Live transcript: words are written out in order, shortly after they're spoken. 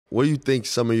what do you think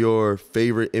some of your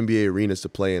favorite NBA arenas to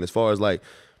play in as far as like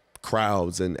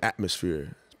crowds and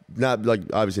atmosphere? Not like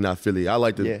obviously not Philly. I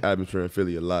like the atmosphere in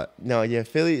Philly a lot. No, yeah,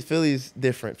 Philly's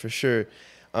different for sure.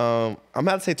 I'm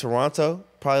about to say Toronto,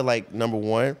 probably like number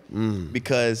one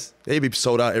because they be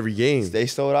sold out every game. They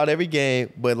sold out every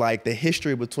game, but like the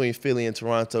history between Philly and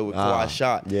Toronto with Kawhi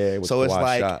shot. Yeah, with so Kawhi it's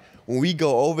like shot. when we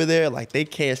go over there, like they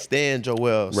can't stand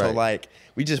Joel. Right. So like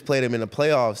we just played him in the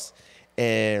playoffs,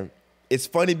 and it's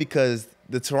funny because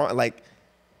the Toronto like.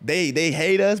 They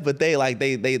hate us, but they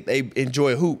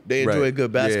enjoy hoop. They enjoy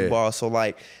good basketball. Yeah. So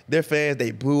like their fans, they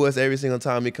boo us every single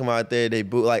time we come out there. They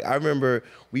boo. Like I remember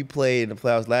we played in the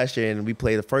playoffs last year, and we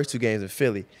played the first 2 games in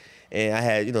Philly, and I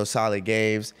had solid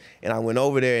games. And I went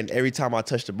over there, and every time I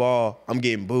touch the ball, I'm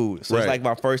getting booed. So it's like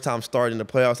my first time starting the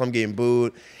playoffs, I'm getting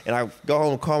booed. And I go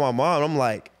home and call my mom. And I'm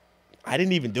like, I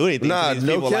didn't even do anything to these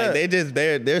people. Like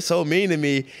they're so mean to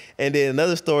me. And then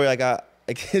another story,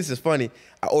 this is funny.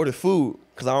 I ordered food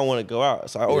because I don't want to go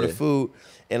out. So I ordered food,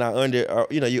 and I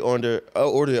you order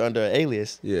it under an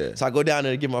alias. Yeah. So I go down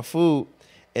there to get my food,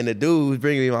 and the dude who's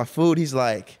bringing me my food, he's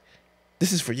like,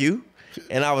 "This is for you?"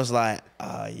 And I was like,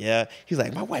 yeah. He's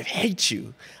like, "My wife hates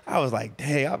you." I was like,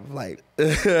 dang. I'm like,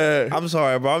 I'm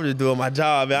sorry, bro. I'm just doing my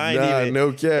job. Man.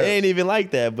 It ain't even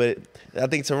like that. But I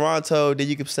think Toronto, then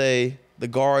you could say the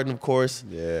Garden, of course.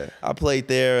 Yeah. I played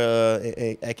there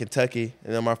at Kentucky,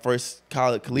 and then my first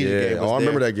collegiate game was I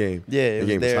remember that game. Yeah, it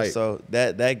was there. So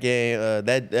that game,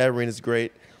 that arena is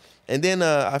great. And then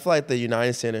I feel like the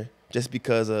United Center, just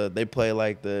because they play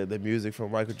like the music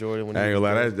from Michael Jordan. When I ain't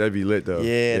gonna lie, that'd be lit though.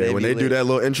 Yeah, when they do that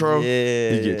little intro, you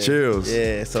get chills.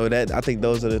 Yeah, so I think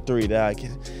those are the 3 that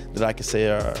I can say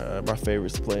are my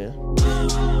favorites to play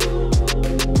in.